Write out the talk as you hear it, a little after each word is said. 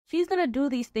she's gonna do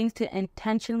these things to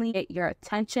intentionally get your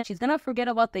attention. She's gonna forget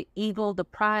about the ego, the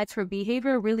pride. Her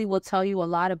behavior really will tell you a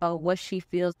lot about what she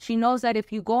feels. She knows that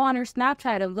if you go on her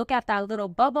Snapchat and look at that little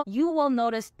bubble, you will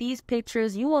notice these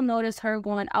pictures. You will notice her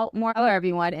going out more. Hello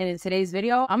everyone, and in today's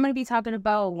video, I'm gonna be talking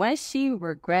about when she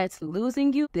regrets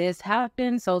losing you. This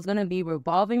happens, so it's gonna be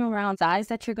revolving around signs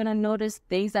that you're gonna notice,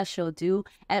 things that she'll do,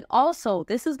 and also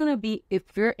this is gonna be if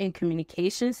you're in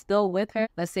communication still with her.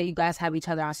 Let's say you guys have each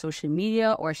other on social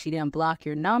media, or she didn't block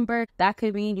your number. That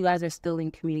could mean you guys are still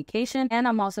in communication. And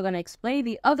I'm also gonna explain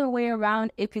the other way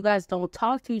around if you guys don't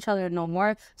talk to each other no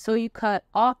more, so you cut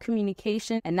off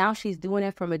communication and now she's doing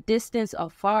it from a distance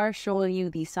afar, showing you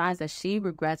these signs that she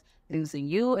regrets losing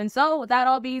you. And so with that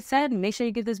all being said, make sure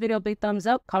you give this video a big thumbs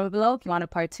up. Comment below if you want a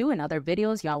part 2 and other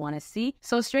videos y'all want to see.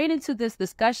 So straight into this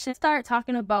discussion, start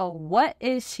talking about what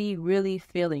is she really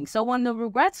feeling. So when the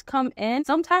regrets come in,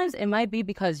 sometimes it might be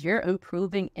because you're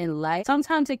improving in life.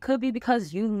 Sometimes it could be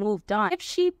because you moved on. If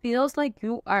she feels like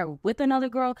you are with another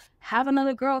girl, have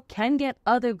another girl, can get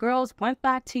other girls, went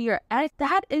back to your ex,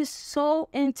 that is so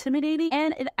intimidating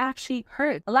and it actually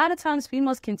hurts. A lot of times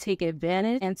females can take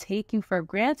advantage and take you for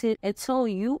granted until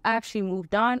you actually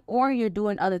moved on or you're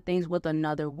doing other things with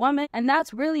another woman, and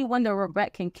that's really when the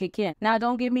regret can kick in. Now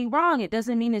don't get me wrong, it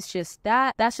doesn't mean it's just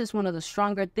that. That's just one of the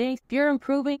stronger things. If you're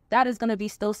improving, that is going to be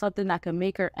still something that can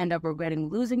make her end up regretting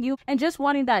losing you and just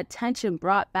wanting that attention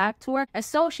brought back to her. And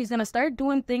so she's going to start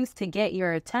doing things to get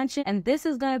your attention, and this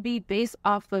is going to be based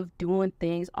off of doing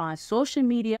things on social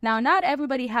media. Now not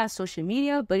everybody has social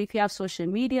media, but if you have social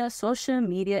media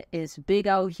is big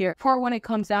out here for when it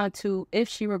comes down to if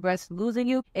she regrets losing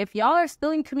you. If y'all are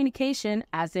still in communication,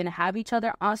 as in have each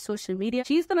other on social media,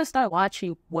 she's gonna start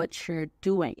watching what you're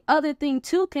doing. Other thing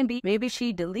too can be maybe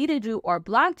she deleted you or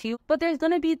blocked you, but there's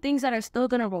gonna be things that are still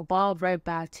gonna revolve right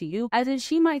back to you, as in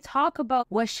she might talk about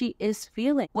what she is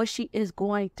feeling, what she is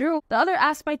going through. The other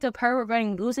aspect of her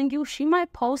regretting losing you, she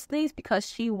might post things because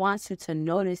she wants you to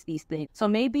notice these things. So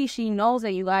maybe she knows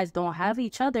that you guys don't have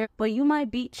each other, but you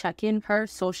might be checking her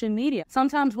social media.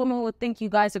 Sometimes women would think you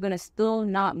guys are gonna still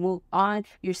not move on.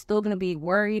 You're still going to be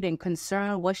worried and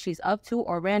concerned what she's up to,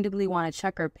 or randomly want to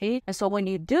check her page. And so when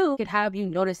you do, it could have you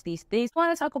notice these things. I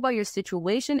want to talk about your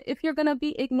situation if you're going to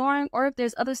be ignoring, or if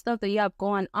there's other stuff that you have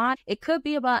going on. It could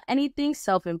be about anything,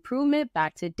 self-improvement,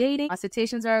 back to dating.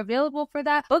 Consultations are available for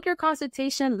that. Book your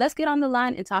consultation. Let's get on the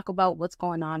line and talk about what's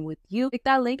going on with you. Click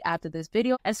that link after this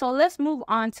video. And so let's move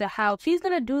on to how she's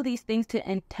going to do these things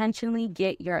to intentionally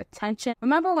get your attention.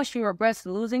 Remember, when she regrets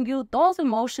losing you, those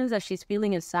emotions that she's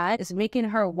feeling inside is making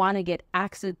her want to get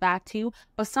access back to you,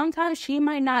 but sometimes she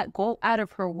might not go out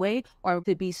of her way or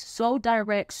to be so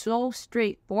direct, so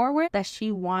straightforward that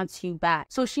she wants you back.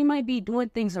 So she might be doing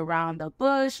things around the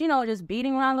bush, you know, just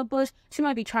beating around the bush. She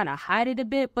might be trying to hide it a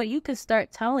bit, but you can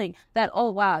start telling that,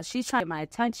 oh wow, she's trying to get my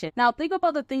attention. Now think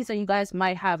about the things that you guys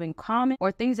might have in common,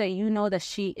 or things that you know that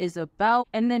she is about,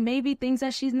 and then maybe things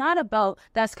that she's not about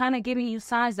that's kind of giving you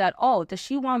signs that, oh, does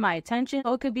she want my attention?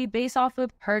 So it could be based off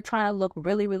of her trying to look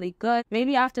really good,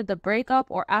 maybe after the breakup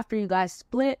or after you guys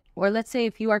split. Or let's say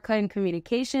if you are cutting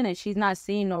communication and she's not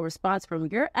seeing no response from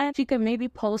your end, she could maybe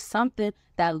post something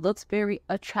that looks very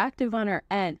attractive on her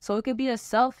end. So it could be a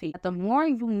selfie. The more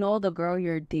you know the girl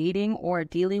you're dating or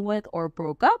dealing with or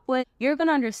broke up with, you're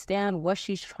gonna understand what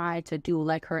she's trying to do,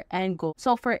 like her end goal.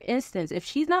 So for instance, if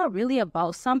she's not really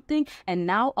about something and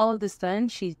now all of a sudden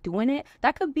she's doing it,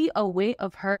 that could be a way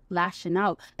of her lashing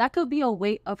out. That could be a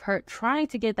way of her trying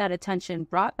to get that attention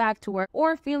brought back to her,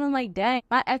 or feeling like, dang,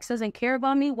 my ex doesn't care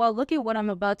about me. Well, look at what I'm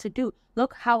about to do.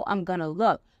 Look how I'm gonna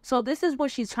look. So this is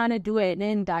what she's trying to do in an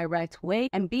indirect way,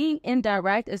 and being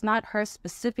indirect is not her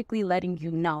specifically letting you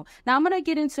know. Now I'm going to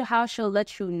get into how she'll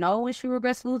let you know when she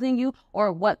regrets losing you,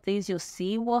 or what things you'll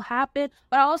see will happen.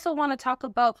 But I also want to talk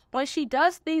about when she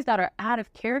does things that are out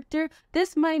of character.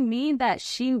 This might mean that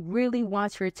she really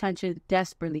wants your attention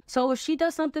desperately. So if she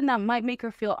does something that might make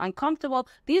her feel uncomfortable,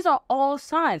 these are all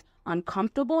signs.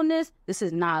 Uncomfortableness, this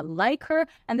is not like her,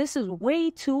 and this is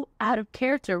way too out of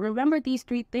character. Remember these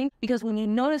 3 things, because when you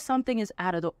notice something is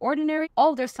out of the ordinary,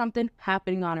 oh, there's something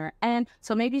happening on her end.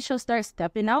 So maybe she'll start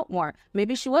stepping out more.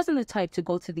 Maybe she wasn't the type to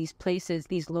go to these places,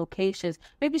 these locations.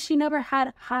 Maybe she never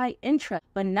had high interest,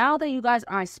 but now that you guys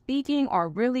aren't speaking or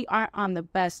really aren't on the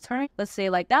best terms, let's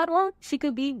say like that one, she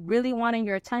could be really wanting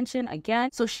your attention again.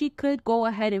 So she could go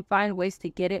ahead and find ways to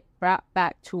get it brought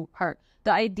back to her.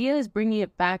 The idea is bringing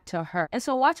it back to her. And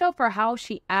so watch out for how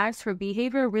she acts. Her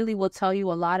behavior really will tell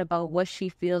you a lot about what she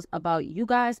feels about you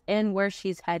guys and where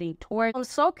she's heading toward. I'm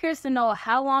so curious to know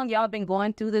how long y'all been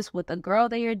going through this with the girl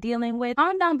that you're dealing with.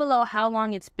 Comment down below how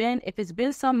long it's been. If it's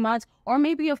been some months or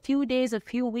maybe a few days, a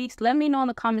few weeks, let me know in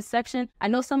the comment section. I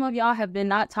know some of y'all have been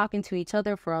not talking to each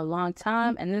other for a long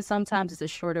time, and then sometimes it's a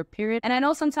shorter period. And I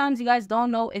know sometimes you guys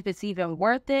don't know if it's even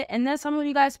worth it, and then some of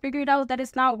you guys figured out that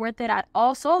it's not worth it at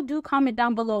all. So do comment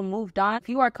down below, moved on. If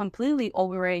you are completely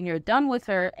over it and you're done with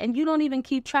her and you don't even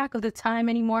keep track of the time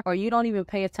anymore, or you don't even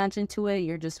pay attention to it,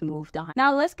 you're just moved on.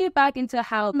 Now let's get back into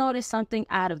how notice something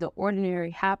out of the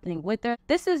ordinary happening with her.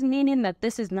 This is meaning that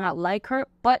this is not like her,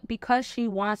 but because she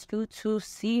wants you to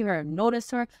see her,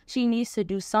 notice her, she needs to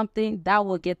do something that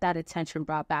will get that attention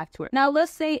brought back to her. Now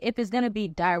let's say if it's going to be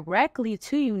directly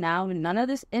to you now, none of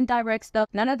this indirect stuff,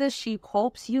 none of this she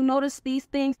hopes you notice these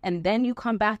things and then you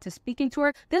come back to speaking to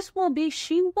her. This will be,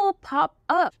 she will pop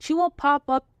up. She will pop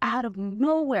up out of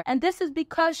nowhere. And this is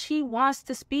because she wants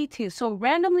to speak to you. So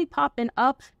randomly popping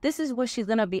up, this is what she's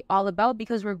going to be all about,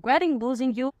 because regretting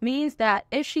losing you means that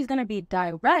if she's going to be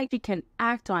direct, she can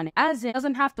act on it, as it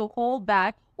doesn't have to hold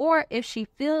back. Or if she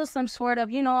feels some sort of,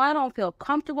 I don't feel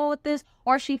comfortable with this,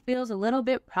 or she feels a little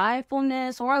bit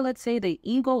pridefulness, or let's say the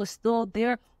ego is still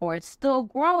there, or it's still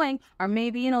growing, or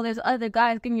maybe, there's other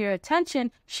guys giving your attention,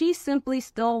 she simply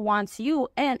still wants you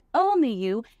and only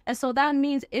you. And so that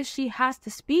means if she has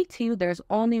to speak to you, there's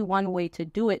only one way to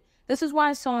do it. This is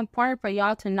why it's so important for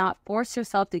y'all to not force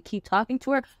yourself to keep talking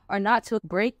to her, or not to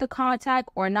break the contact,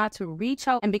 or not to reach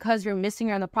out. And because you're missing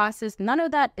her in the process, none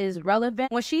of that is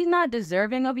relevant. When she's not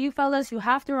deserving of you, fellas, you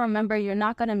have to remember you're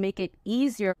not going to make it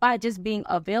easier by just being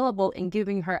available and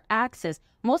giving her access.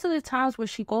 Most of the times when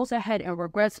she goes ahead and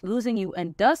regrets losing you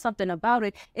and does something about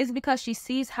it is because she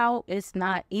sees how it's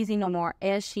not easy no more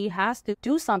and she has to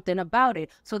do something about it.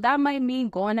 So that might mean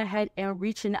going ahead and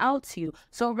reaching out to you.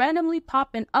 So randomly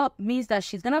popping up means that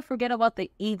she's going to forget about the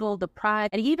ego, the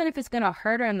pride, and even if it's going to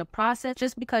hurt her in the process,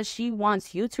 just because she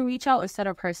wants you to reach out instead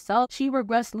of herself, she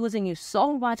regrets losing you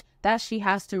so much that she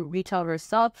has to reach out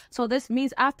herself. So this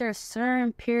means after a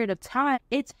certain period of time,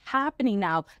 it's happening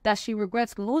now that she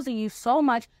regrets losing you so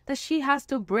much that she has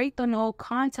to break the no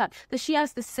contact, that she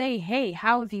has to say, hey,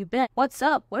 how have you been? What's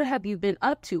up? What have you been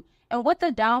up to? And what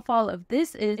the downfall of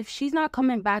this is, if she's not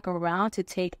coming back around to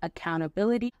take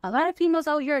accountability, a lot of females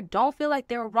out here don't feel like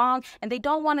they're wrong and they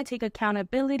don't want to take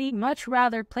accountability, much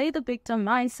rather play the victim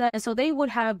mindset. And so they would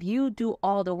have you do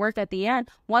all the work at the end.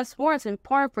 Once more, it's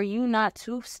important for you not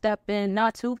to step in,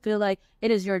 not to feel like it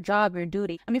is your job or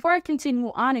duty. And before I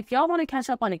continue on, if y'all want to catch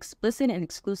up on explicit and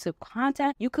exclusive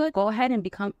content, you could go ahead and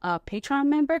become a Patreon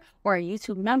member or a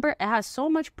YouTube member. It has so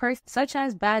much perks, such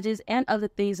as badges and other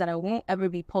things that I won't ever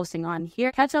be posting on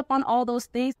here. Catch up on all those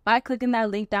things by clicking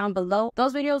that link down below.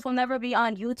 Those videos will never be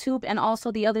on YouTube, and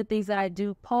also the other things that I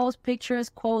do, post, pictures,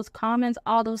 quotes, comments,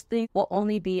 all those things will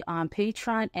only be on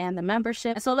Patreon and the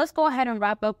membership. And so let's go ahead and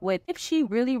wrap up with, if she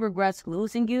really regrets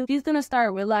losing you, she's gonna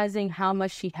start realizing how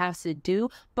much she has to do,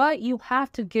 but you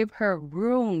have to give her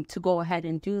room to go ahead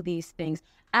and do these things.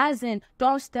 As in,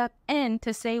 don't step in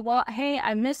to say, well, hey,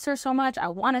 I miss her so much, I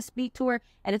want to speak to her,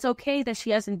 and it's okay that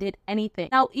she hasn't did anything.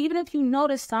 Now, even if you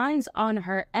notice signs on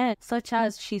her end, such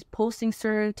as she's posting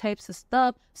certain types of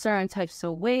stuff, certain types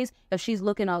of ways, if she's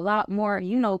looking a lot more,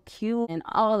 cute and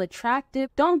all attractive,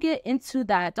 don't get into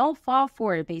that. Don't fall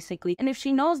for it, basically. And if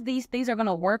she knows these things are going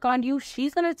to work on you,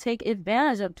 she's going to take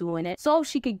advantage of doing it so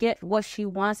she could get what she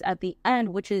wants at the end,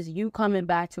 which is you coming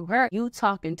back to her, you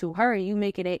talking to her, you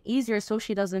making it easier so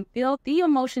she doesn't feel the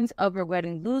emotions of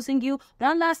regretting losing you.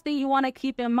 One last thing you want to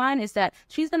keep in mind is that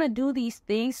she's going to do these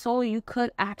things so you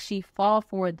could actually fall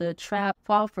for the trap,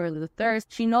 fall for the thirst.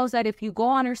 She knows that if you go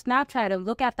on her Snapchat and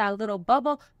look at that little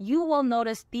bubble, you will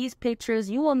notice these pictures,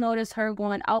 you will notice her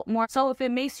going out more. So if it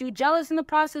makes you jealous in the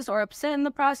process or upset in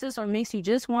the process or makes you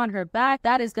just want her back,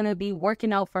 that is going to be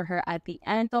working out for her at the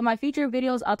end. So my future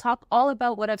videos, I'll talk all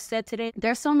about what I've said today.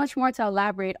 There's so much more to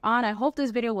elaborate on. I hope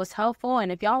this video was helpful,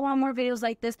 and if y'all want more videos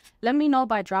like this, let me know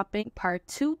by dropping part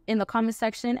 2 in the comment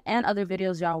section and other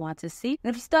videos y'all want to see. And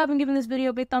if you still haven't given this video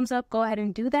a big thumbs up, go ahead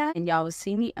and do that, and y'all will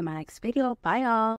see me in my next video. Bye y'all.